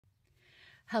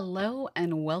Hello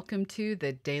and welcome to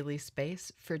the Daily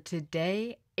Space for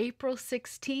today, April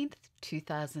 16th,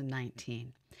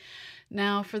 2019.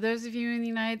 Now, for those of you in the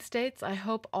United States, I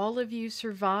hope all of you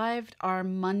survived our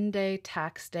Monday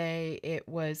tax day. It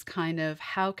was kind of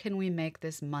how can we make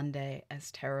this Monday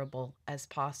as terrible as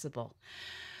possible?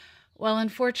 Well,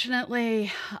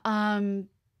 unfortunately,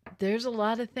 there's a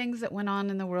lot of things that went on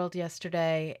in the world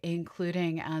yesterday,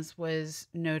 including, as was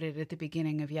noted at the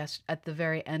beginning of at the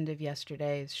very end of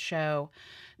yesterday's show,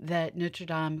 that Notre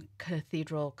Dame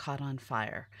Cathedral caught on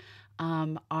fire.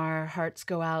 Our hearts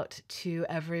go out to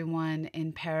everyone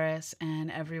in Paris and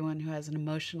everyone who has an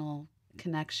emotional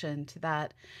connection to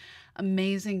that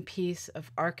amazing piece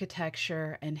of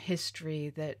architecture and history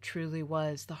that truly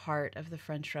was the heart of the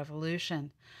French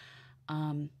Revolution.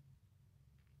 Um,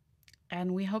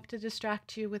 and we hope to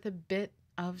distract you with a bit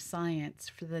of science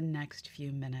for the next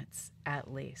few minutes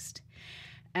at least.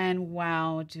 And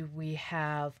wow, do we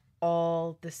have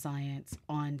all the science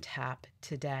on tap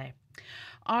today.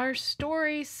 Our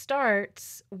story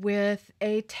starts with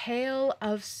a tale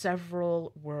of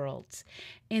several worlds.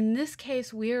 In this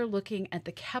case, we are looking at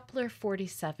the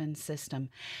Kepler-47 system.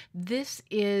 This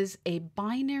is a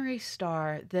binary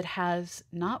star that has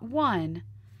not one,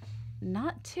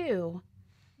 not two,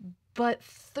 but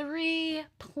three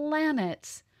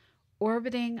planets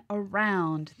orbiting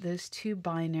around those two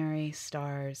binary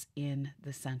stars in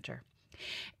the center.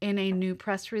 In a new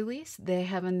press release, they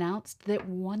have announced that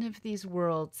one of these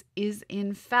worlds is,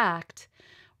 in fact,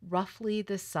 roughly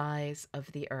the size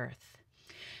of the Earth.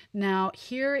 Now,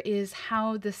 here is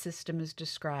how the system is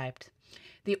described.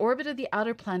 The orbit of the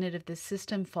outer planet of this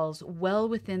system falls well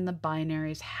within the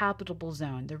binary's habitable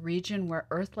zone, the region where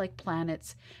Earth-like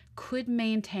planets could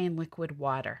maintain liquid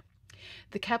water.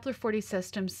 The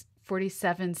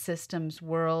Kepler-47 system's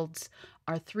worlds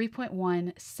are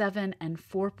 3.1, 7, and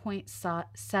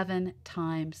 4.7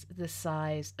 times the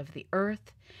size of the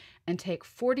Earth and take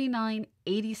 49,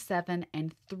 87,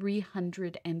 and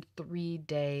 303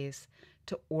 days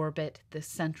to orbit the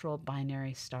central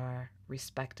binary star,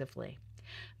 respectively.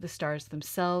 The stars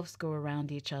themselves go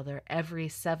around each other every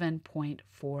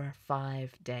 7.45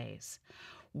 days.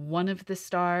 One of the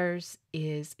stars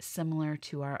is similar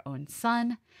to our own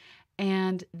sun,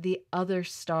 and the other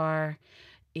star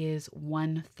is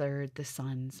 1/3 the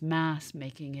sun's mass,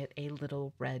 making it a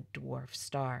little red dwarf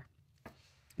star.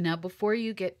 Now, before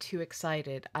you get too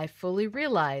excited, I fully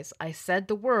realize I said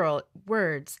the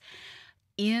words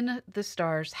in the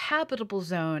star's habitable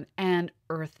zone and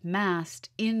Earth mass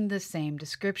in the same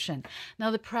description.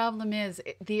 Now, the problem is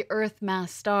the Earth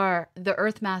mass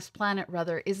planet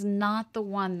rather, is not the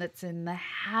one that's in the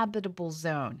habitable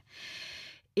zone.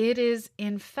 It is,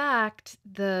 in fact,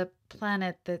 the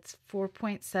planet that's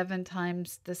 4.7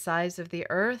 times the size of the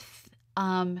Earth.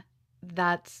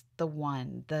 That's the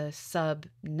one, the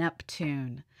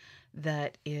sub-Neptune,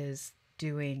 that is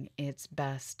doing its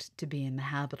best to be in the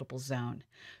habitable zone.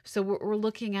 So what we're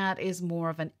looking at is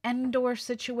more of an Endor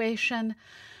situation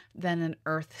than an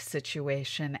Earth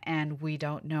situation, and we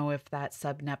don't know if that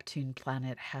sub-Neptune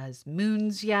planet has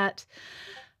moons yet.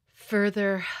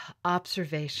 Further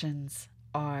observations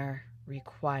are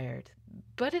required,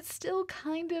 but it's still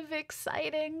kind of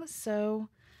exciting, so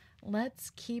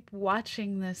let's keep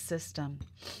watching this system.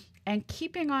 And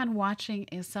keeping on watching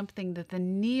is something that the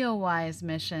NEOWISE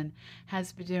mission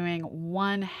has been doing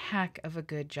one heck of a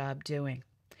good job doing.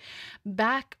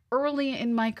 Back early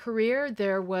in my career,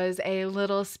 there was a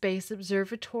little space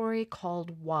observatory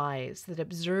called WISE that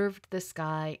observed the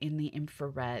sky in the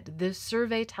infrared. This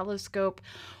survey telescope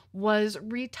was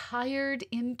retired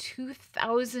in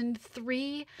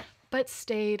 2003, but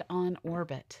stayed on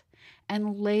orbit,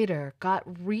 and later got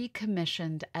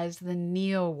recommissioned as the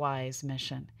NEOWISE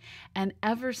mission. And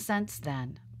ever since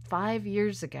then, 5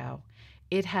 years ago,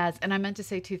 it has, and I meant to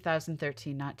say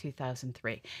 2013, not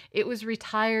 2003. It was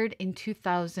retired in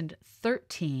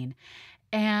 2013,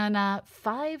 and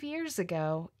 5 years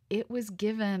ago, it was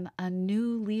given a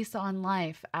new lease on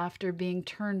life after being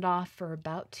turned off for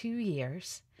about 2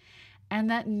 years. And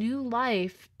that new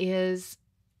life is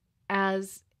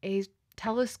as a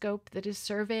telescope that is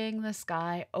surveying the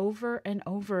sky over and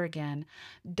over again,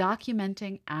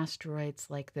 documenting asteroids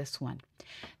like this one.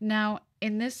 Now,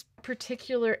 in this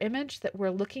particular image that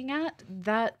we're looking at,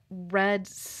 that red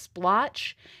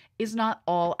splotch is not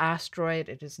all asteroid,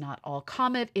 it is not all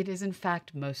comet, it is in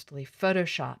fact mostly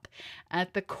Photoshop.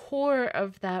 At the core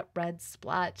of that red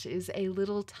splotch is a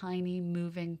little tiny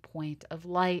moving point of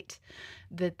light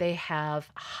that they have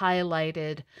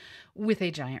highlighted with a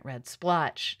giant red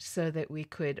splotch so that we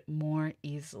could more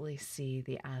easily see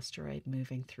the asteroid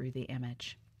moving through the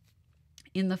image.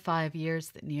 In the 5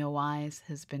 years that NEOWISE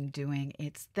has been doing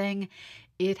its thing,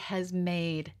 it has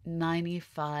made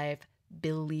 95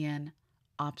 billion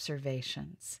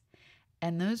observations.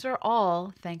 And those are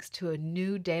all thanks to a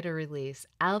new data release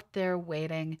out there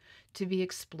waiting to be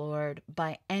explored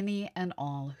by any and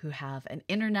all who have an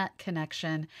internet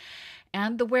connection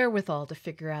and the wherewithal to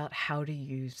figure out how to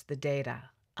use the data.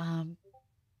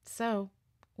 So,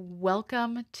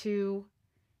 welcome to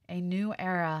a new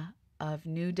era of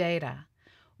new data.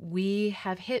 We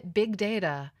have hit big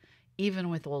data even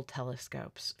with old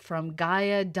telescopes, from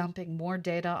Gaia dumping more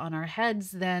data on our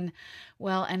heads than,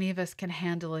 well, any of us can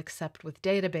handle except with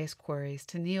database queries,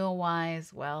 to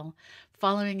NEOWISE, well,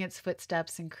 following its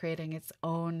footsteps and creating its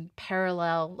own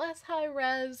parallel, less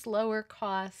high-res,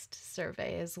 lower-cost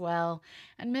survey as well.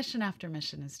 And mission after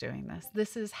mission is doing this.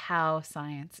 This is how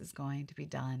science is going to be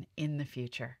done in the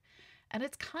future. And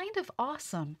it's kind of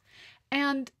awesome.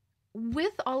 And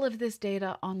with all of this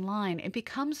data online, it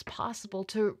becomes possible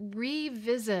to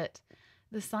revisit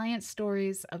the science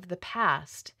stories of the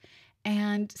past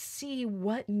and see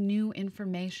what new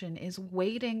information is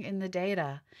waiting in the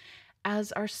data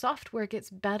as our software gets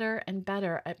better and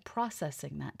better at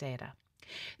processing that data.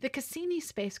 The Cassini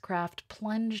spacecraft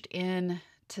plunged in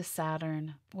to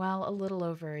Saturn, well, a little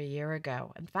over a year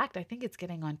ago. In fact, I think it's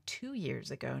getting on 2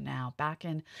 years ago now. Back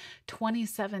in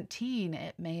 2017,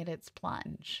 it made its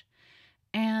plunge.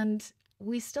 And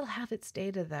we still have its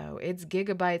data, though. It's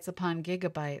gigabytes upon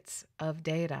gigabytes of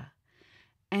data.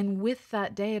 And with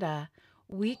that data,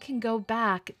 we can go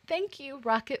back. Thank you,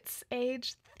 Rocket's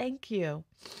Age. Thank you.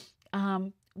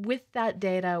 With that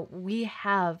data, we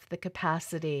have the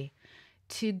capacity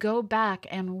to go back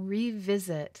and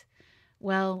revisit,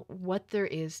 well, what there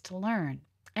is to learn.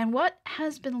 And what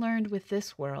has been learned with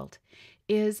this world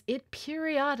is it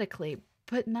periodically,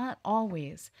 but not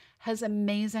always, has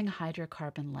amazing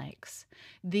hydrocarbon lakes.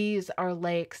 These are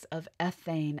lakes of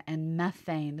ethane and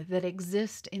methane that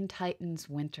exist in Titan's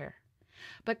winter.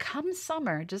 But come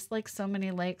summer, just like so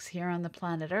many lakes here on the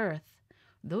planet Earth,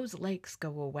 those lakes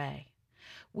go away.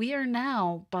 We are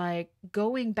now, by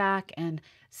going back and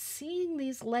seeing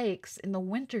these lakes in the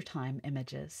wintertime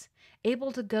images,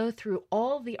 able to go through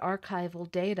all the archival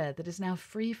data that is now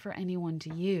free for anyone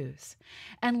to use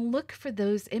and look for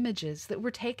those images that were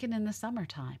taken in the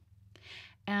summertime.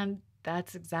 And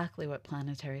that's exactly what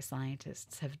planetary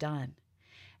scientists have done.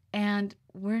 And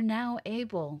we're now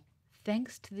able,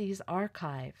 thanks to these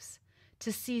archives,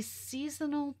 to see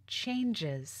seasonal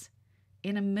changes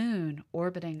in a moon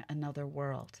orbiting another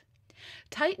world.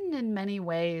 Titan, in many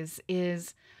ways,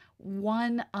 is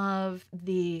one of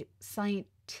the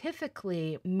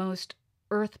scientifically most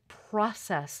Earth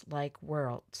process-like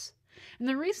worlds. And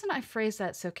the reason I phrase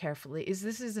that so carefully is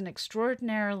this is an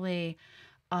extraordinarily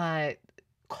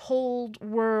cold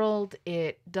world.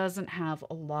 It doesn't have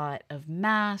a lot of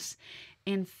mass.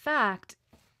 In fact,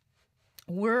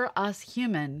 were us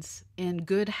humans in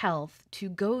good health to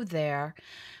go there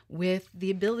with the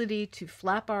ability to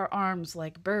flap our arms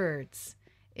like birds,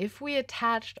 if we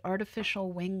attached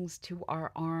artificial wings to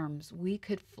our arms, we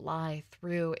could fly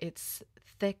through its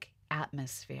thick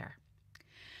atmosphere.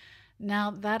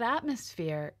 Now, that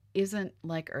atmosphere isn't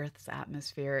like Earth's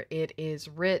atmosphere. It is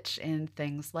rich in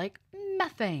things like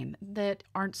methane that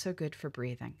aren't so good for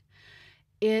breathing.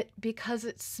 It, because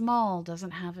it's small,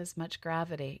 doesn't have as much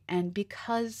gravity. And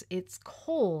because it's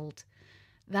cold,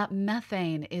 that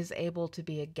methane is able to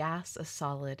be a gas, a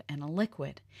solid, and a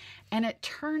liquid. And it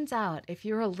turns out, if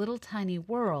you're a little tiny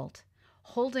world,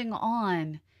 holding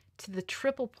on to the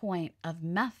triple point of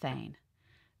methane,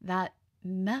 that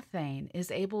methane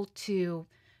is able to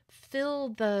fill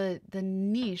the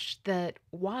niche that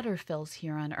water fills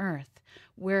here on Earth,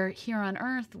 where here on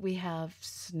Earth we have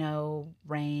snow,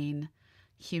 rain,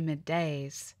 humid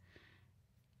days,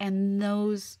 and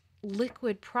those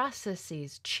liquid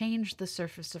processes change the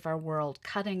surface of our world,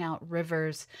 cutting out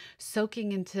rivers,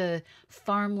 soaking into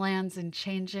farmlands, and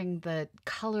changing the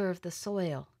color of the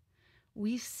soil.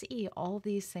 We see all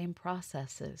these same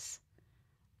processes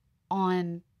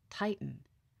on Titan.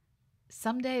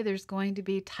 Someday there's going to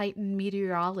be Titan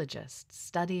meteorologists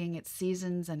studying its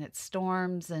seasons and its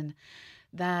storms and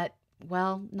that,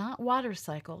 well, not water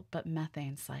cycle, but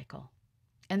methane cycle.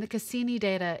 And the Cassini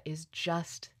data is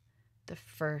just the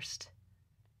first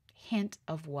hint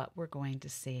of what we're going to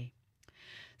see.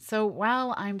 So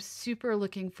while I'm super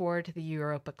looking forward to the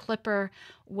Europa Clipper,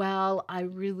 while I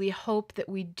really hope that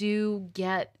we do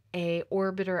get a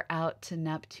orbiter out to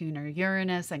Neptune or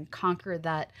Uranus and conquer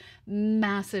that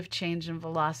massive change in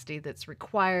velocity that's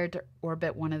required to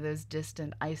orbit one of those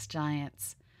distant ice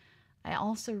giants, I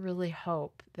also really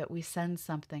hope that we send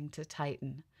something to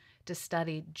Titan to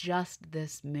study just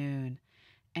this moon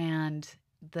and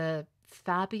the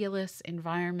fabulous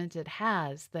environment it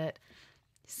has that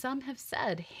some have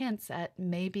said hints at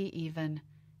maybe even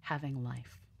having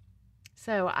life.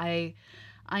 So I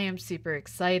am super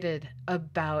excited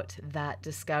about that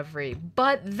discovery,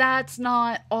 but that's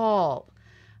not all.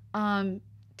 Um,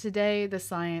 Today the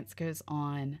science goes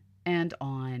on and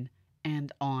on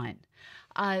and on.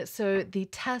 So the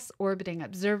TESS Orbiting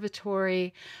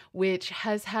Observatory, which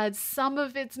has had some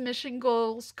of its mission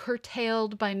goals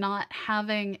curtailed by not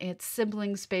having its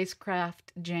sibling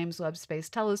spacecraft, James Webb Space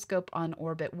Telescope, on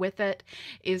orbit with it,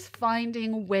 is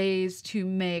finding ways to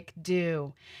make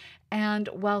do. And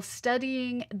while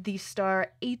studying the star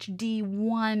HD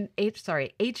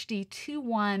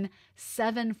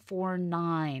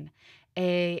 21749,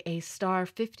 a star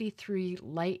 53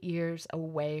 light years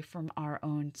away from our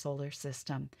own solar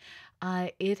system,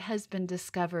 it has been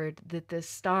discovered that this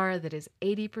star that is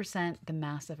 80% the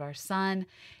mass of our sun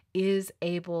is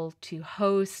able to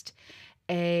host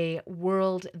a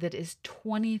world that is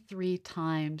 23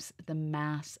 times the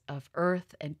mass of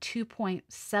Earth and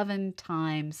 2.7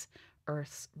 times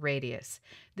Earth's radius.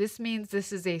 This means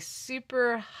this is a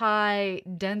super high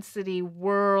density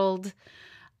world.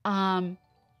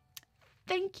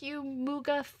 Thank you,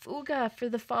 Muga Fuga, for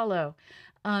the follow.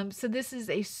 So this is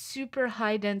a super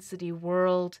high density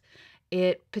world.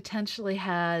 It potentially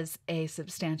has a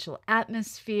substantial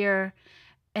atmosphere,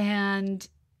 and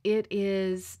it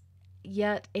is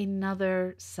yet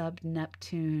another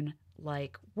sub-Neptune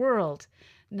like world.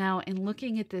 Now, in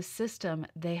looking at this system,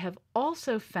 they have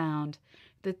also found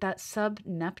that that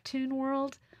sub-Neptune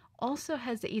world also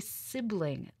has a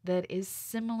sibling that is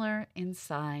similar in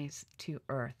size to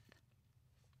Earth.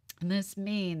 And this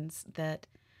means that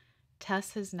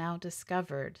TESS has now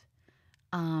discovered,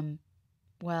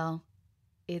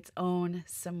 its own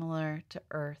similar to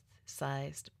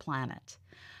Earth-sized planet.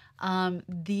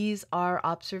 These are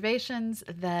observations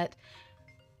that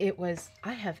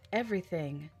I have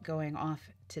everything going off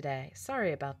today.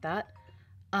 Sorry about that.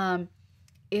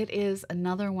 It is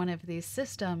another one of these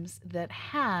systems that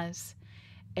has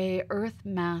a Earth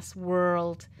mass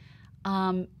world,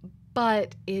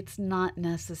 but it's not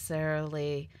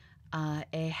necessarily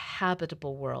a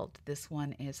habitable world. This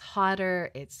one is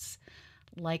hotter. It's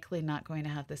likely not going to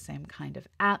have the same kind of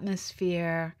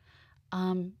atmosphere.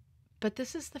 But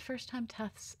this is the first time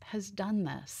TESS has done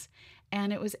this,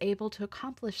 and it was able to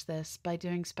accomplish this by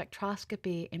doing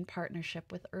spectroscopy in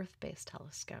partnership with Earth-based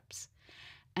telescopes.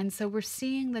 And so we're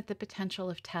seeing that the potential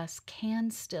of TESS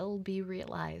can still be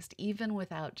realized, even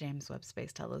without James Webb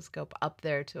Space Telescope up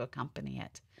there to accompany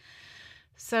it.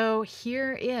 So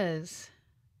here is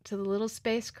to the little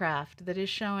spacecraft that is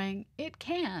showing it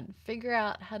can figure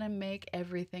out how to make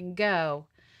everything go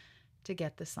to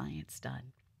get the science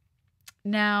done.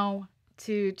 Now,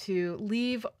 to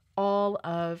leave all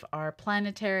of our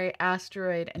planetary,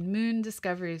 asteroid, and moon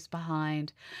discoveries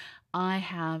behind, I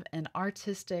have an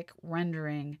artistic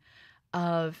rendering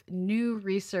of new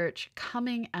research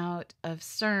coming out of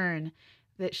CERN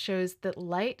that shows that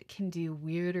light can do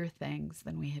weirder things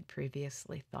than we had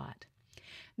previously thought.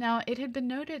 Now, it had been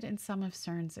noted in some of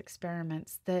CERN's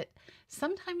experiments that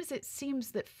sometimes it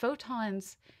seems that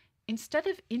photons, instead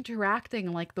of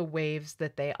interacting like the waves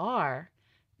that they are,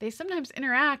 they sometimes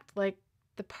interact like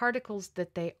the particles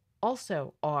that they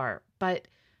also are, but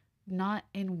not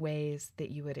in ways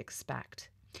that you would expect.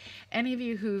 Any of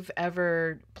you who've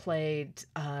ever played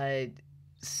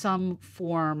some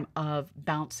form of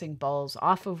bouncing balls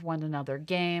off of one another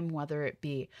game, whether it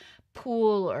be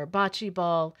pool or bocce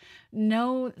ball,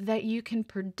 know that you can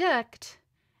predict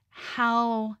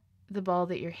how the ball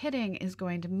that you're hitting is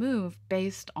going to move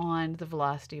based on the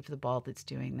velocity of the ball that's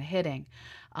doing the hitting.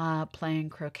 Playing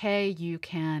croquet, you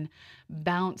can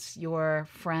bounce your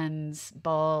friend's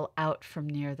ball out from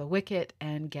near the wicket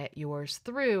and get yours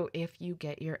through if you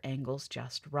get your angles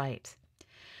just right.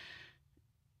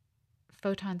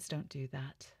 Photons don't do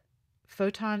that.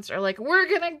 Photons are like, we're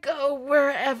going to go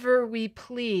wherever we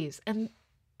please. And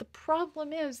the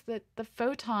problem is that the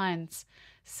photons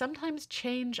sometimes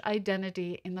change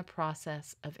identity in the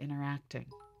process of interacting.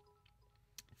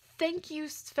 Thank you,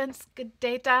 Svenska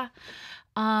Data,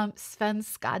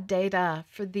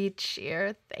 for the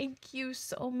cheer. Thank you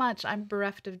so much. I'm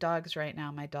bereft of dogs right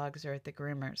now. My dogs are at the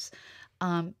groomers.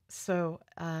 Thank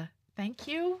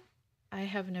you. I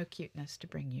have no cuteness to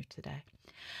bring you today.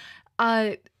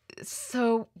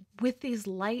 So with these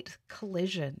light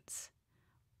collisions,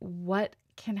 what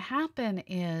can happen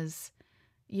is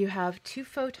you have two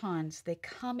photons, they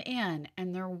come in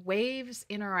and their waves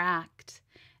interact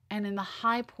And in the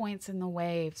high points in the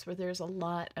waves where there's a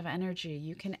lot of energy,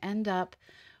 you can end up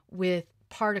with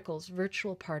particles,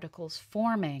 virtual particles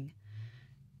forming,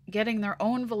 getting their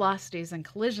own velocities and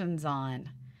collisions on,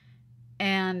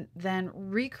 and then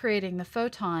recreating the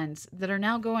photons that are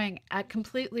now going at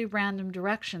completely random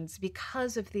directions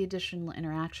because of the additional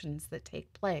interactions that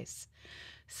take place.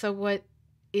 So what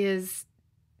is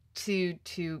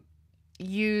to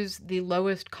use the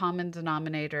lowest common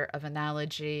denominator of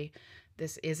analogy,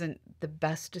 this isn't the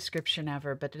best description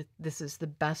ever, but this is the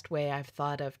best way I've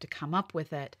thought of to come up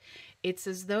with it. It's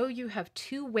as though you have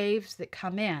two waves that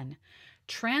come in,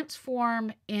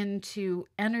 transform into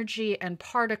energy and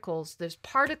particles. Those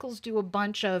particles do a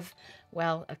bunch of,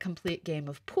 well, a complete game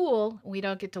of pool. We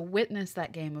don't get to witness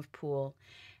that game of pool.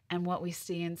 And what we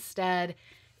see instead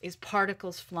is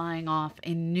particles flying off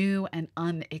in new and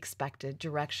unexpected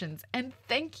directions. And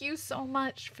thank you so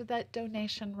much for that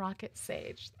donation, Rocket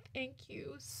Sage. Thank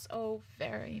you so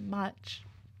very much.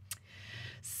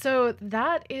 So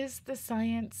that is the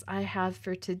science I have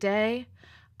for today.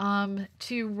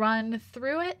 To run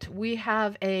through it, we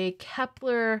have a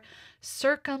Kepler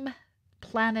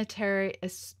circumplanetary,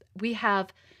 we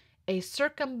have a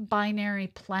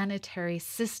circumbinary planetary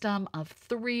system of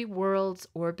 3 worlds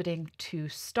orbiting 2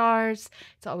 stars.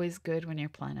 It's always good when your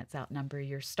planets outnumber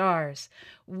your stars.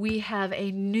 We have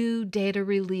a new data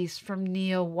release from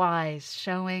NEOWISE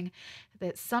showing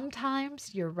that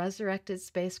sometimes your resurrected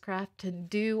spacecraft can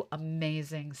do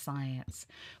amazing science.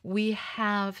 We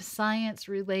have science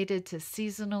related to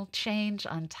seasonal change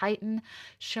on Titan,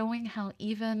 showing how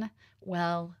even,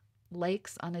 well,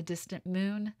 lakes on a distant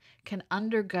moon can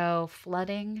undergo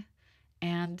flooding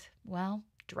and, well,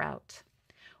 drought.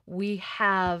 We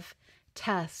have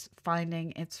TESS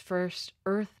finding its first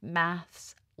Earth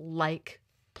mass-like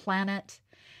planet,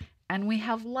 and we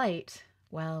have light,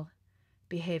 well,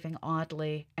 behaving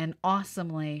oddly and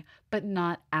awesomely, but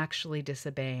not actually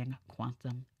disobeying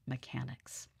quantum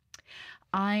mechanics.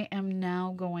 I am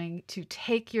now going to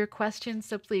take your questions,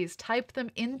 so please type them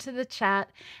into the chat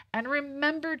and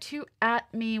remember to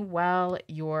 @ me while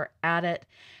you're at it.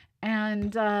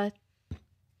 And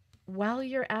while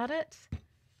you're at it,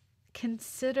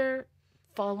 consider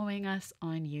following us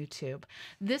on YouTube.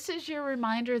 This is your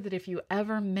reminder that if you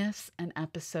ever miss an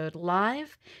episode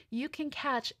live, you can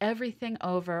catch everything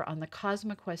over on the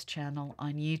CosmoQuest channel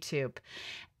on YouTube.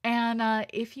 And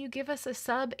if you give us a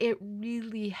sub, it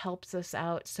really helps us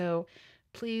out. So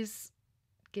please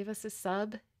give us a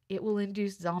sub. It will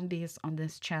induce zombies on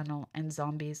this channel, and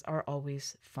zombies are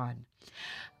always fun.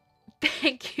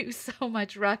 Thank you so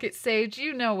much, Rocket Sage.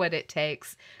 You know what it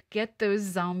takes. Get those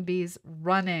zombies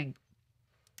running.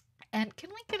 And can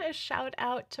we get a shout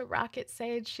out to Rocket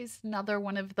Sage? She's another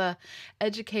one of the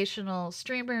educational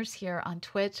streamers here on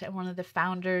Twitch and one of the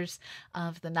founders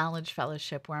of the Knowledge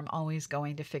Fellowship, where I'm always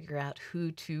going to figure out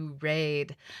who to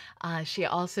raid. She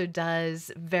also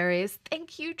does various,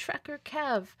 thank you, Trekker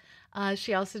Kev.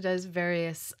 She also does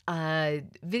various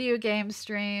video game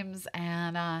streams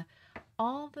and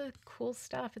all the cool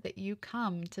stuff that you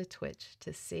come to Twitch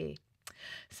to see.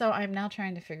 So I'm now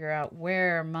trying to figure out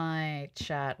where my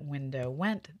chat window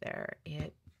went. There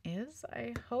it is,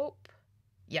 I hope.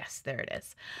 Yes, there it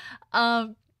is.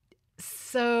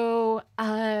 So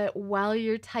while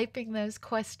you're typing those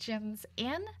questions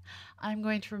in, I'm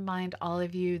going to remind all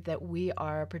of you that we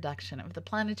are a production of the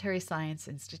Planetary Science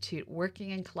Institute, working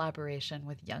in collaboration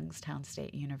with Youngstown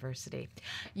State University.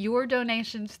 Your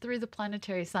donations through the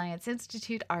Planetary Science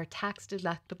Institute are tax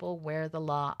deductible where the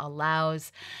law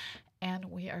allows. And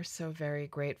we are so very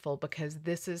grateful because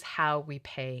this is how we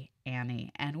pay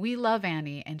Annie. And we love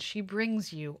Annie, and she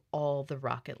brings you all the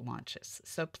rocket launches.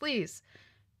 So please,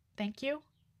 thank you.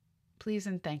 Please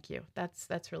and thank you.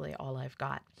 That's really all I've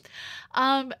got.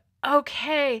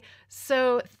 Okay,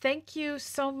 so thank you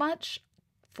so much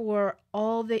for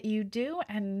all that you do.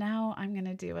 And now I'm going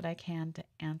to do what I can to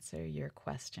answer your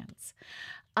questions.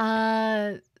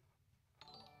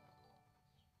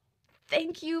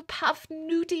 Thank you,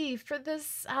 Puffnooty, for the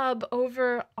sub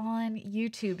over on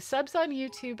YouTube. Subs on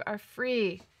YouTube are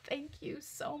free. Thank you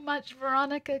so much,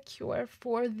 Veronica Cure,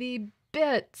 for the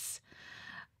bits.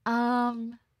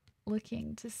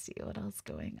 Looking to see what else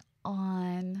going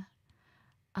on.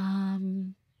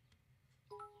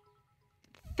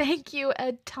 Thank you,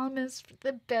 Ed Thomas, for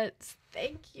the bits.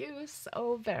 Thank you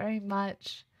so very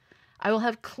much. I will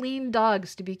have clean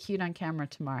dogs to be cute on camera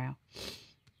tomorrow.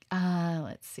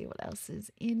 Let's see what else is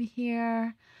in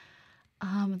here.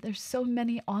 There's so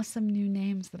many awesome new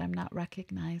names that I'm not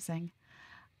recognizing.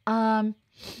 Um,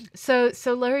 so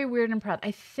Larry Weird and Proud,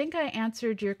 I think I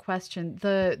answered your question.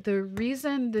 The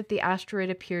reason that the asteroid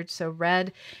appeared so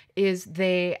red is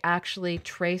they actually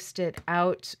traced it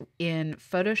out in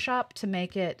Photoshop to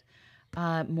make it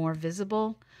more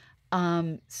visible.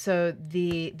 So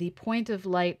the point of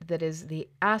light that is the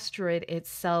asteroid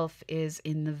itself is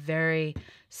in the very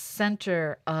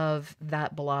center of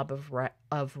that blob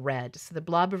of red. So the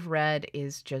blob of red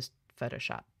is just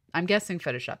Photoshop. I'm guessing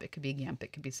Photoshop. It could be GIMP.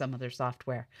 It could be some other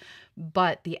software.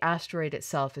 But the asteroid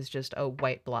itself is just a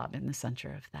white blob in the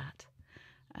center of that.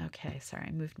 Okay, sorry,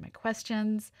 I moved my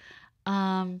questions.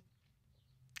 Um,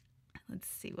 let's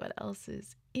see what else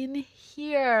is in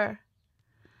here.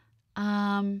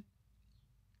 Um,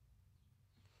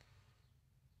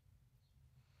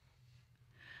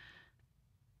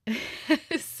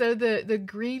 so the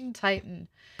green Titan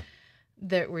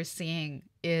that we're seeing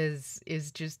is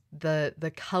just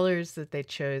the colors that they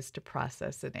chose to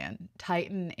process it in.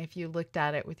 Titan, if you looked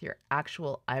at it with your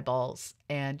actual eyeballs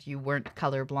and you weren't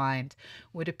colorblind,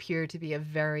 would appear to be a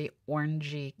very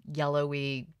orangey,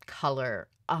 yellowy color.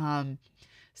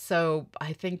 So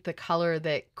I think the color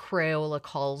that Crayola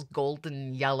calls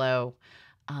golden yellow,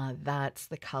 that's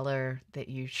the color that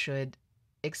you should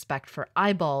expect for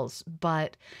eyeballs.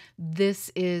 But this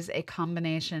is a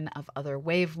combination of other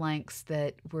wavelengths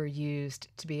that were used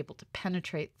to be able to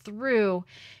penetrate through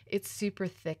its super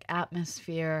thick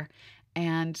atmosphere.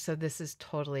 And so this is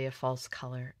totally a false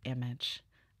color image.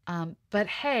 But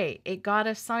hey, it got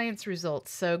us science results,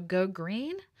 so go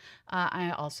green.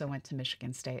 I also went to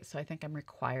Michigan State, so I think I'm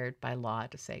required by law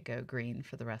to say go green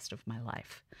for the rest of my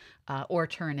life, or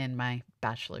turn in my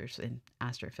bachelor's in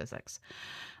astrophysics.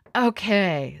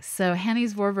 Okay, so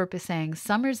Henny's Vorwerp is saying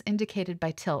summer's indicated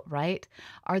by tilt, right?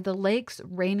 Are the lakes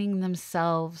raining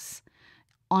themselves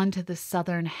onto the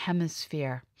southern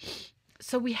hemisphere?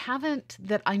 So we haven't,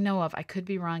 that I know of, I could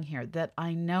be wrong here, that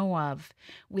I know of,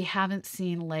 we haven't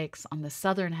seen lakes on the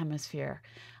southern hemisphere.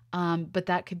 But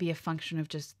that could be a function of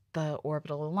just the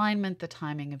orbital alignment, the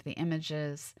timing of the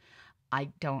images. I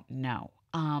don't know.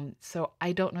 So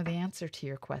I don't know the answer to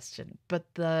your question, but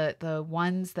the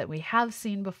ones that we have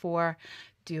seen before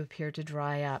do appear to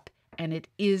dry up, and it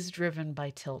is driven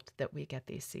by tilt that we get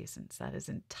these seasons. That is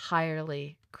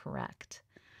entirely correct.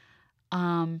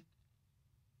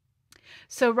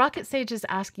 So Rocket Sage is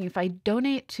asking if I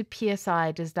donate to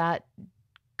PSI, does that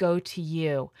go to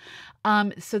you?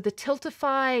 So the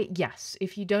Tiltify, yes,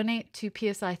 if you donate to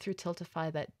PSI through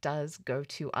Tiltify, that does go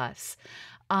to us.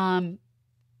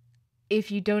 If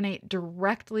you donate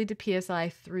directly to PSI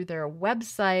through their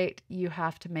website, you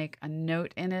have to make a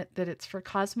note in it that it's for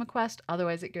CosmoQuest.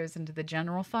 Otherwise, it goes into the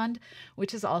general fund,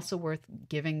 which is also worth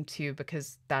giving to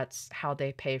because that's how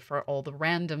they pay for all the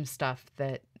random stuff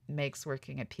that makes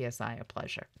working at PSI a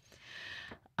pleasure.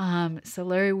 So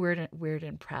Larry Weird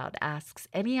and Proud asks,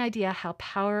 any idea how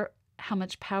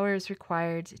much power is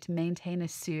required to maintain a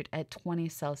suit at 20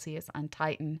 Celsius on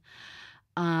Titan?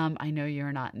 I know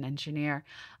you're not an engineer.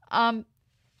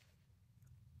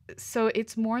 So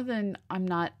it's more than I'm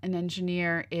not an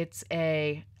engineer. It's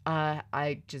I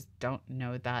just don't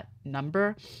know that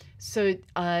number. So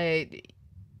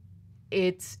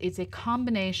it's a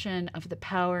combination of the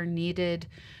power needed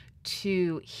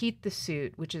to heat the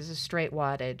suit, which is a straight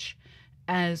wattage,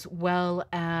 as well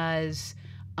as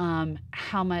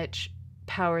how much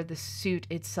power the suit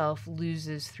itself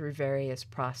loses through various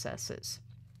processes.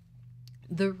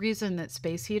 The reason that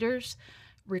space heaters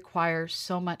require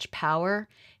so much power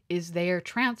is they are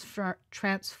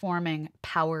transforming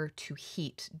power to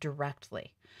heat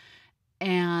directly.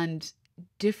 And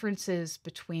differences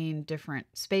between different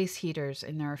space heaters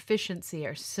and their efficiency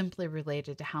are simply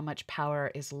related to how much power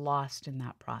is lost in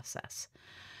that process.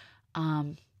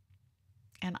 And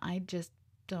I just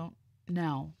don't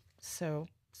know. So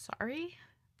sorry.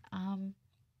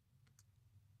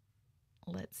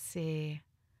 Let's see.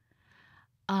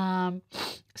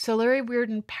 So Larry Weird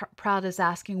and Proud is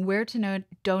asking where to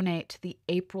donate to the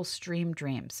April Stream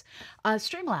Dreams.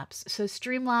 Streamlabs. So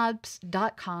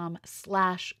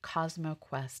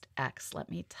streamlabs.com/CosmoQuestX. Let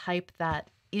me type that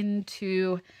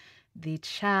into the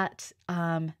chat.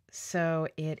 So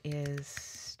it is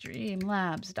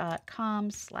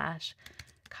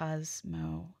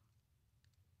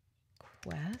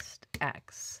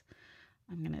streamlabs.com/CosmoQuestX.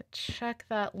 I'm going to check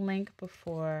that link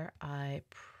before I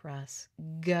press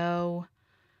go.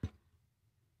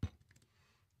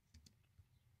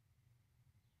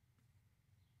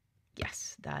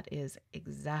 Yes, that is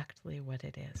exactly what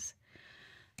it is.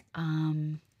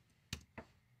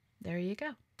 There you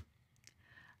go.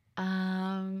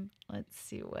 Let's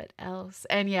see what else.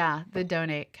 And yeah, the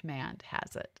donate command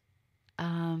has it.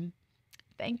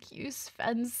 Thank you,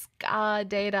 Svenska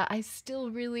Data. I still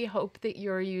really hope that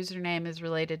your username is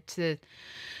related to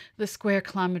the square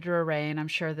kilometer array, and I'm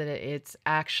sure that it's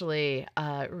actually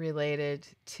related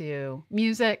to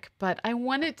music, but I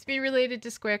want it to be related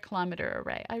to square kilometer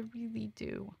array. I really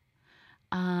do.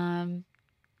 Um,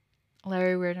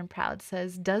 Larry Weird and Proud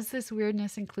says, does this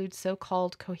weirdness include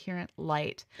so-called coherent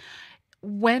light?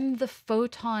 When the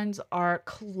photons are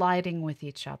colliding with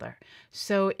each other.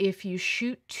 So if you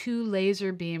shoot two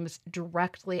laser beams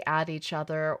directly at each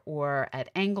other or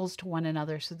at angles to one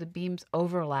another so the beams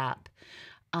overlap,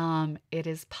 it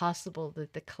is possible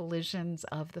that the collisions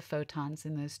of the photons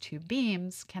in those two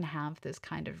beams can have this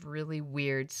kind of really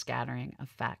weird scattering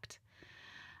effect.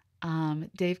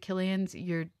 Dave Killian's,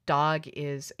 your dog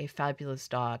is a fabulous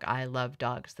dog. I love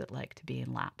dogs that like to be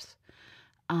in laps.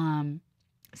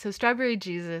 So Strawberry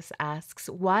Jesus asks,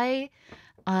 why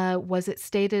was it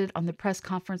stated on the press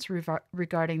conference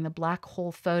regarding the black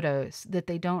hole photos that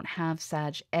they don't have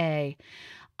Sag-A,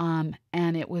 and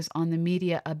it was on the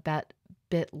media a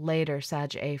bit later,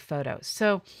 Sag-A photos?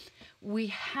 So we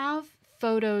have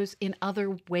photos in other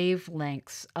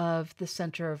wavelengths of the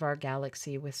center of our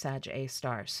galaxy with Sag-A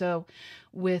stars. So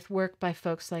with work by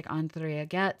folks like Andrea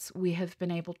Getz, we have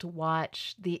been able to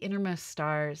watch the innermost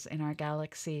stars in our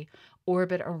galaxy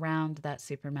orbit around that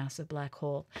supermassive black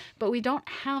hole. But we don't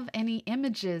have any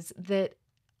images that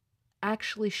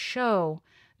actually show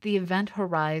the event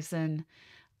horizon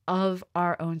of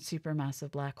our own supermassive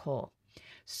black hole.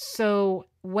 So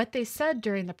what they said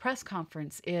during the press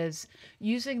conference is,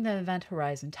 using the Event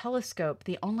Horizon telescope,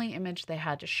 the only image they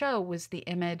had to show was the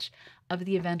image of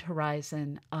the event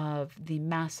horizon of the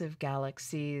massive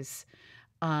galaxy's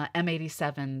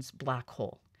M87's black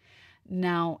hole.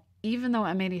 Now, even though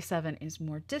M87 is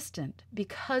more distant,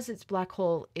 because its black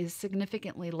hole is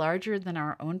significantly larger than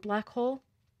our own black hole,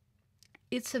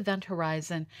 its event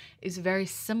horizon is very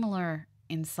similar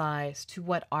in size to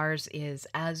what ours is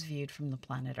as viewed from the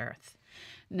planet Earth.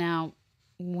 Now,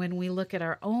 when we look at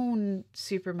our own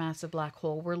supermassive black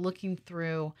hole, we're looking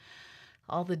through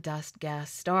all the dust,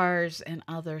 gas, stars, and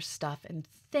other stuff and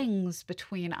things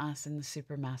between us and the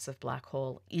supermassive black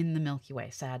hole in the Milky Way,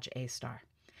 Sag-A star.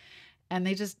 And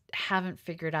they just haven't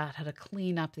figured out how to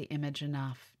clean up the image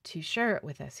enough to share it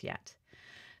with us yet.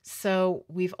 So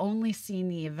we've only seen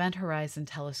the Event Horizon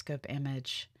telescope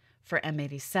image for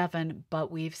M87,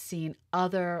 but we've seen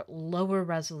other lower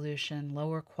resolution,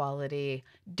 lower quality,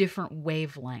 different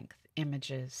wavelength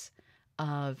images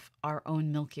of our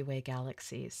own Milky Way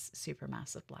galaxy's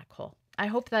supermassive black hole. I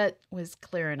hope that was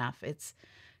clear enough. It's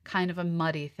kind of a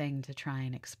muddy thing to try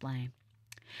and explain.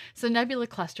 So Nebula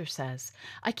Cluster says,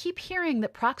 I keep hearing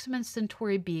that Proxima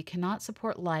Centauri b cannot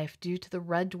support life due to the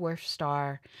red dwarf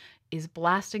star is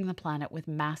blasting the planet with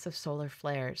massive solar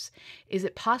flares. Is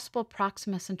it possible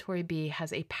Proxima Centauri b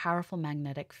has a powerful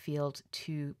magnetic field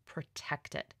to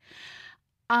protect it?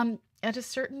 At a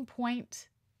certain point,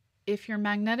 if your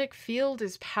magnetic field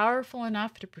is powerful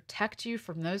enough to protect you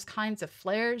from those kinds of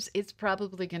flares, it's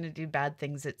probably going to do bad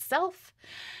things itself.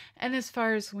 And as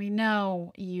far as we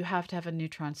know, you have to have a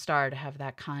neutron star to have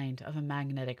that kind of a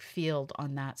magnetic field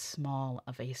on that small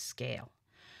of a scale.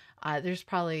 There's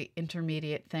probably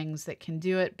intermediate things that can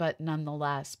do it, but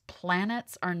nonetheless,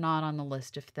 planets are not on the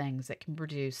list of things that can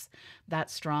produce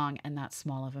that strong and that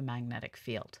small of a magnetic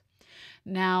field.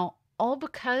 Now, all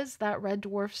because that red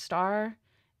dwarf star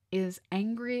is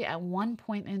angry at one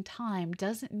point in time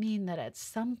doesn't mean that at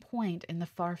some point in the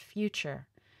far future,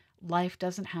 life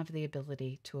doesn't have the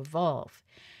ability to evolve.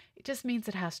 It just means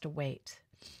it has to wait.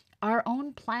 Our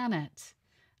own planet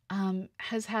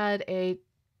has had a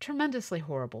tremendously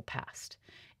horrible past.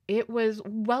 It was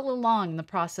well along the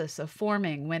process of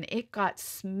forming when it got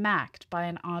smacked by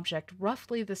an object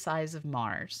roughly the size of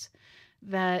Mars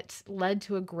that led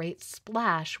to a great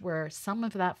splash where some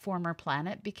of that former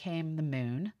planet became the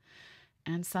moon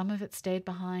and some of it stayed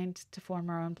behind to form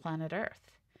our own planet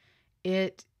Earth.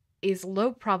 It is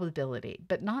low probability,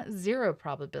 but not zero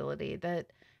probability, that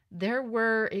there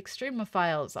were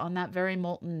extremophiles on that very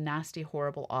molten, nasty,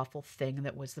 horrible, awful thing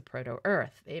that was the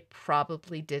proto-Earth. It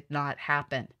probably did not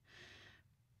happen.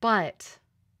 But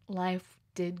life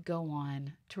did go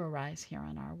on to arise here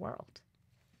on our world.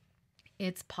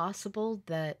 It's possible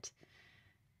that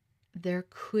there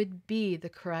could be the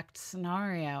correct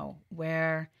scenario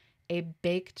where a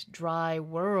baked, dry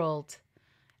world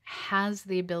has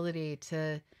the ability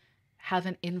to have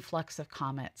an influx of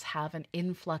comets, have an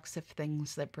influx of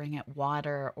things that bring it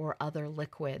water or other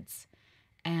liquids,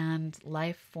 and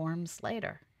life forms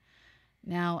later.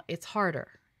 Now, it's harder.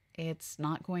 It's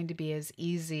not going to be as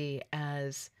easy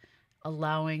as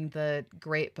allowing the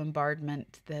great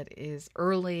bombardment that is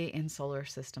early in solar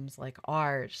systems like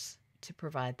ours to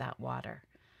provide that water.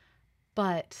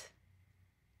 But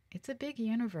it's a big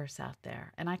universe out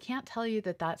there. And I can't tell you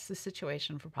that that's the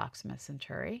situation for Proxima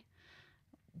Centauri.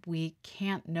 We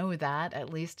can't know that, at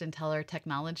least until our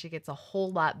technology gets a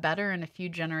whole lot better and a few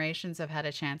generations have had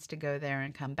a chance to go there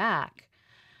and come back,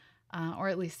 or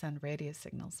at least send radio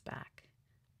signals back.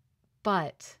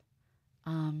 But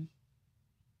who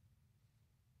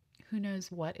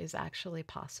knows what is actually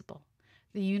possible?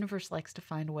 The universe likes to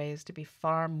find ways to be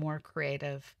far more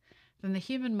creative than the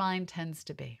human mind tends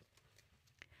to be.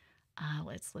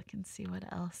 Let's look and see what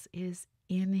else is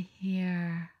in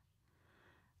here.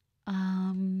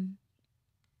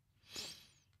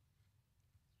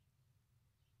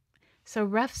 So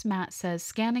Refs Matt says,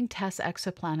 scanning TESS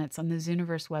exoplanets on the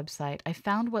Zooniverse website, I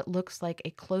found what looks like a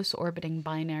close orbiting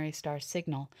binary star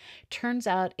signal. Turns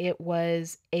out it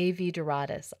was AV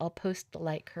Doradus. I'll post the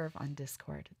light curve on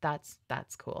Discord. That's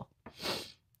cool.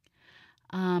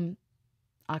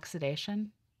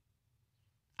 Oxidation.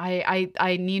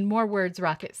 I need more words,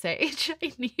 Rocket Sage.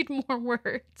 I need more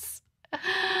words.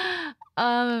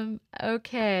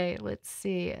 Okay, let's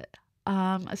see.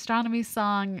 Astronomy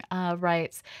Song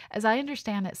writes, as I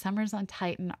understand it, summers on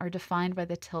Titan are defined by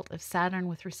the tilt of Saturn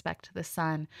with respect to the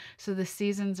sun, so the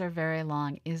seasons are very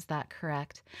long. Is that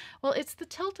correct? Well, it's the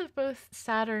tilt of both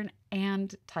Saturn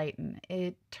and Titan.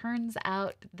 It turns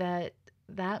out that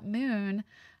that moon,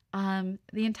 the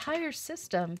entire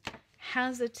system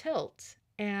has a tilt,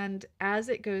 and as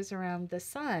it goes around the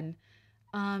sun,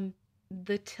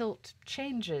 the tilt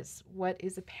changes. What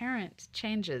is apparent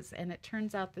changes, and it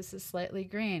turns out this is slightly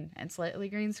green and slightly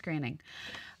green screening.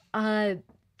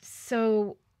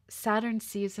 So Saturn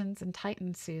seasons and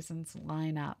Titan seasons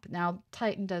line up. Now,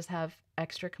 Titan does have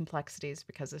extra complexities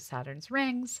because of Saturn's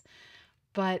rings,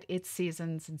 but its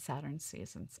seasons and Saturn's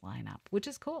seasons line up, which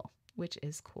is cool.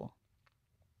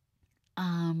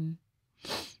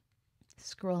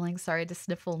 Scrolling, sorry to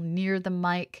sniffle near the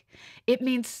mic. It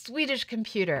means Swedish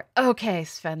computer. Okay,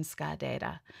 Svenska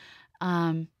data.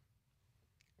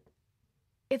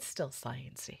 It's still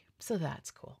sciencey, so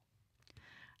that's cool.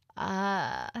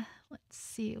 Let's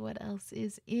see what else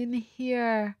is in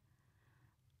here.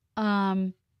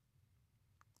 So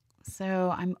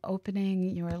I'm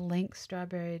opening your link,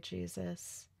 Strawberry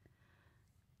Jesus.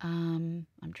 I'm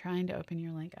trying to open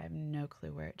your link. I have no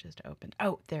clue where it just opened.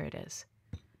 Oh, there it is.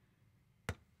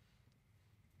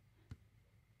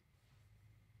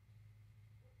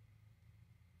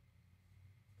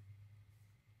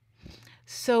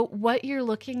 So what you're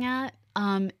looking at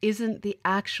isn't the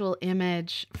actual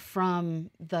image from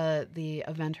the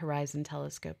Event Horizon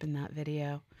telescope in that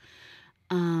video.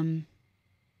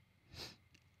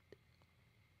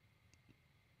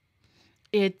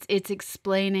 It's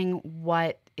explaining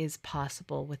what is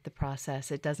possible with the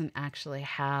process. It doesn't actually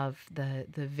have the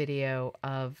video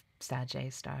of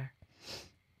Sag Star.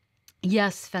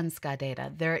 Yes, Svenska data.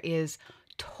 There is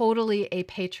totally a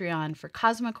Patreon for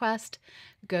CosmoQuest.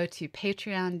 Go to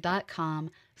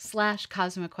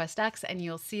patreon.com/CosmoQuestX and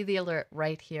you'll see the alert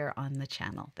right here on the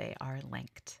channel. They are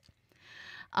linked.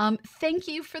 Thank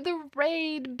you for the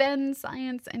raid, Ben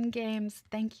Science and Games.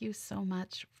 Thank you so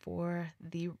much for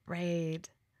the raid.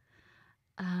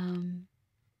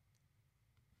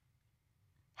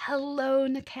 Hello,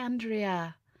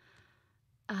 Nicandria.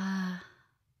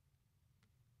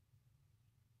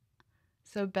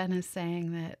 So Ben is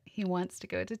saying that he wants to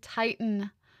go to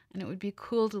Titan and it would be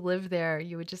cool to live there.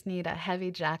 You would just need a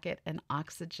heavy jacket and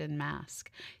oxygen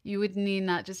mask. You would need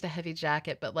not just a heavy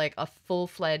jacket, but like a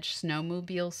full-fledged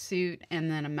snowmobile suit and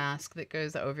then a mask that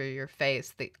goes over your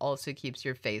face that also keeps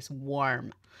your face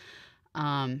warm.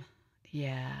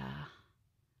 Yeah.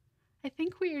 I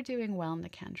think we are doing well,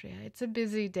 Nicandria. It's a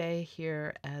busy day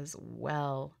here as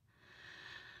well.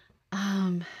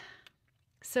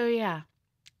 So yeah.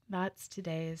 That's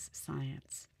today's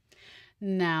science.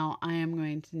 Now I am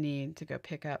going to need to go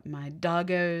pick up my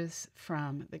doggos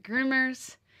from the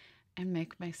groomers and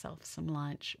make myself some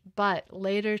lunch. But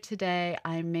later today,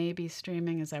 I may be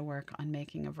streaming as I work on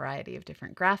making a variety of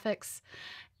different graphics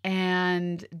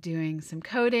and doing some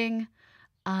coding.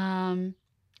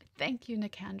 Thank you,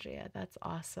 Nicandria. That's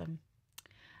awesome.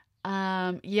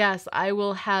 Yes, I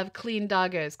will have clean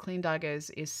doggos. Clean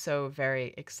doggos is so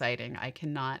very exciting. I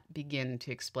cannot begin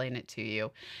to explain it to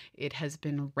you. It has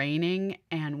been raining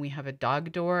and we have a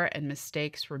dog door and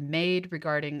mistakes were made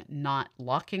regarding not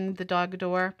locking the dog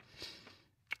door.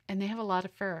 And they have a lot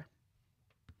of fur.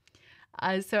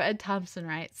 So Ed Thompson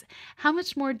writes, how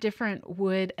much more different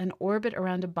would an orbit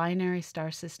around a binary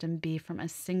star system be from a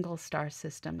single star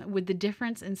system? Would the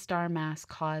difference in star mass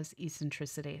cause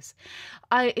eccentricities?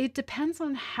 It depends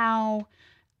on how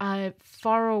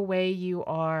far away you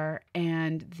are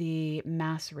and the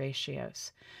mass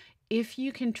ratios. If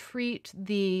you can treat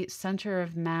the center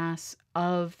of mass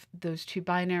of those two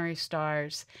binary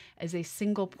stars as a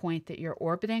single point that you're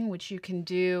orbiting, which you can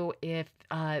do if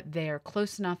they are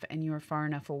close enough and you're far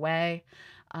enough away,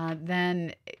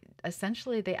 then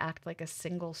essentially they act like a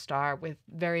single star with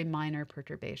very minor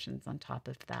perturbations on top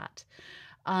of that.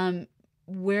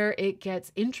 Where it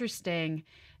gets interesting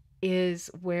is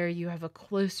where you have a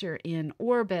closer in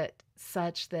orbit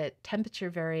such that temperature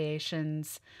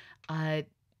variations uh,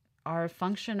 are a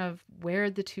function of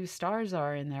where the two stars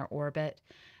are in their orbit,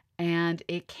 and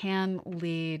it can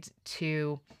lead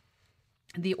to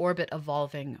the orbit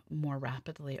evolving more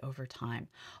rapidly over time.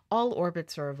 All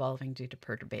orbits are evolving due to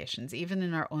perturbations. Even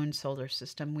in our own solar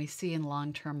system, we see in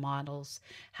long-term models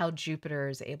how Jupiter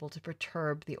is able to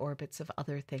perturb the orbits of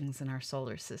other things in our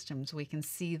solar systems. We can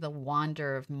see the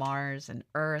wander of Mars and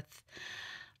Earth,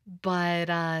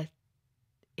 but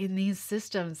in these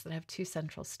systems that have two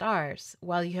central stars,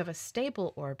 while you have a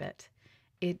stable orbit,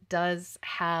 it does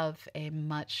have a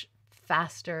much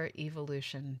faster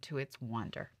evolution to its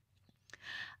wander.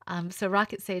 So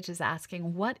Rocket Sage is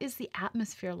asking, what is the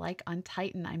atmosphere like on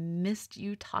Titan? I missed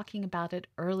you talking about it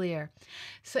earlier.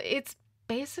 So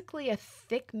basically a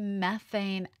thick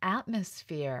methane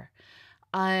atmosphere.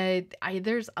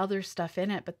 There's other stuff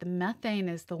in it, but the methane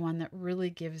is the one that really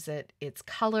gives it its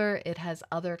color. It has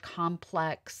other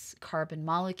complex carbon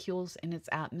molecules in its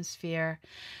atmosphere.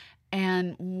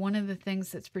 And one of the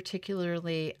things that's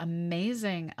particularly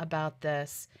amazing about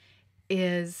this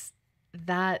is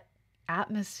that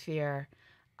atmosphere,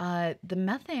 the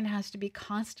methane has to be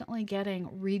constantly getting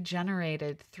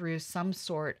regenerated through some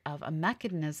sort of a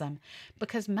mechanism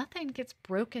because methane gets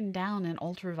broken down in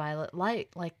ultraviolet light,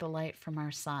 like the light from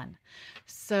our sun.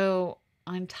 So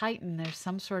on Titan, there's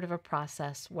some sort of a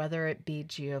process, whether it be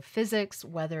geophysics,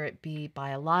 whether it be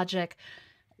biologic,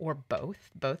 or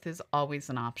both. Both is always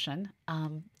an option,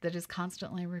 that is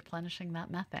constantly replenishing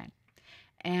that methane.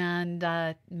 And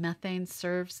methane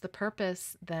serves the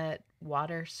purpose that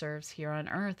water serves here on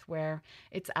Earth, where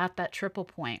it's at that triple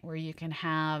point where you can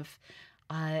have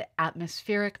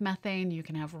atmospheric methane, you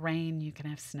can have rain, you can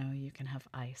have snow, you can have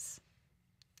ice.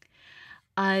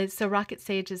 So Rocket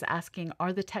Sage is asking,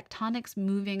 are the tectonics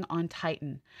moving on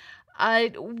Titan?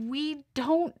 We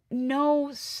don't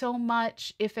know so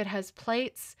much if it has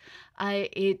plates.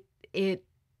 We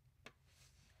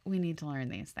need to learn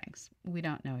these things. We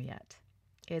don't know yet.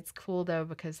 It's cool though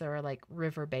because there are like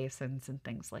river basins and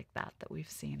things like that we've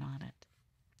seen on it.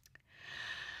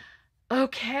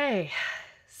 Okay,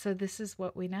 so this is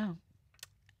what we know.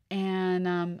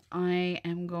 And I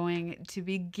am going to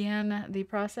begin the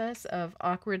process of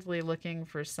awkwardly looking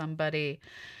for somebody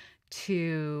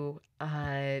to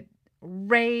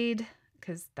raid,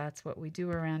 because that's what we do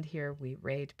around here. We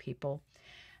raid people.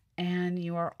 And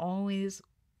you are always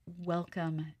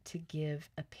welcome to give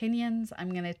opinions.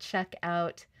 I'm going to check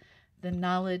out the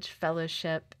Knowledge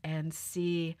Fellowship and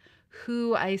see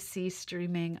who I see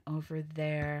streaming over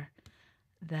there.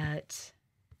 That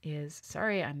is,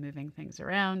 sorry, I'm moving things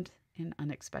around in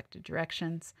unexpected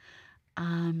directions.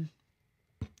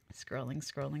 Scrolling.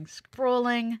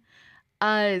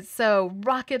 So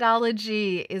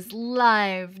Rocketology is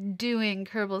live doing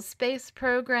Kerbal Space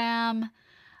Program.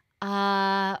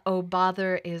 Oh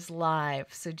Bother is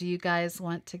live. So do you guys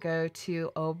want to go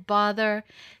to Oh Bother?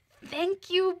 Thank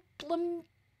you,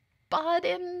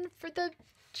 Blumbaden, for the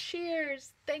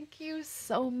cheers. Thank you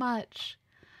so much.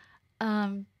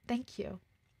 Thank you.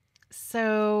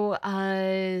 So,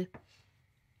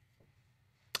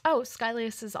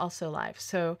 Skylius is also live.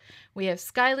 So we have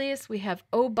Skylius, we have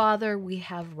Oh Bother, we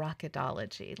have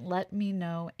Rocketology. Let me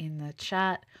know in the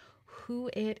chat who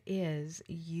it is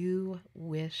you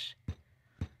wish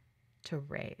to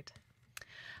raid.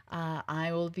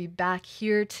 I will be back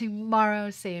here tomorrow,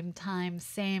 same time,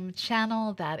 same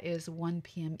channel. That is 1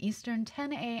 p.m. Eastern,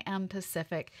 10 a.m.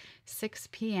 Pacific, 6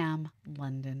 p.m.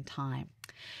 London time.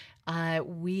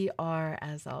 We are,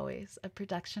 as always, a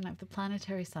production of the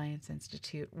Planetary Science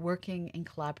Institute, working in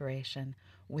collaboration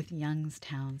with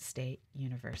Youngstown State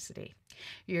University.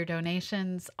 Your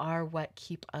donations are what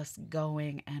keep us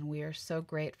going, and we are so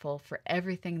grateful for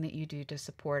everything that you do to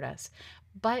support us.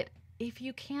 But if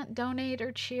you can't donate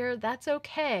or cheer, that's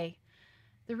okay.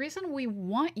 The reason we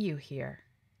want you here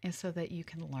is so that you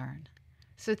can learn.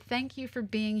 So thank you for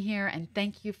being here, and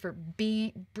thank you for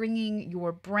bringing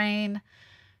your brain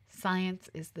Science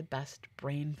is the best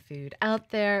brain food out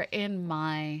there, in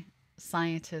my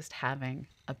scientist having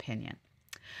opinion.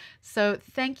 So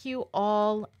thank you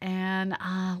all, and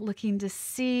looking to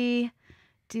see,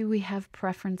 do we have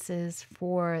preferences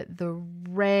for the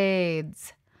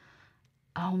raids?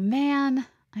 Oh man,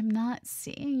 I'm not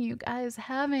seeing you guys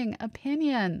having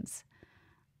opinions.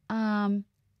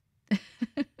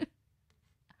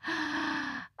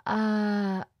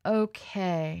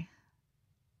 Okay.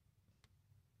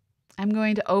 I'm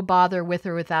going to Oh Bother with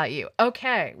or without you.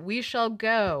 Okay, we shall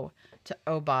go to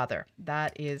Oh Bother.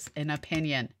 That is an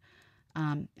opinion.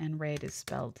 And raid is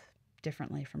spelled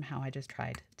differently from how I just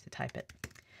tried to type it.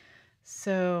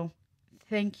 So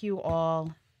thank you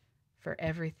all for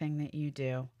everything that you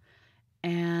do.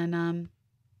 And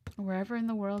wherever in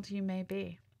the world you may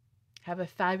be, have a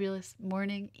fabulous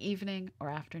morning, evening, or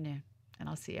afternoon. And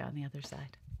I'll see you on the other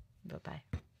side.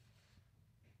 Bye-bye.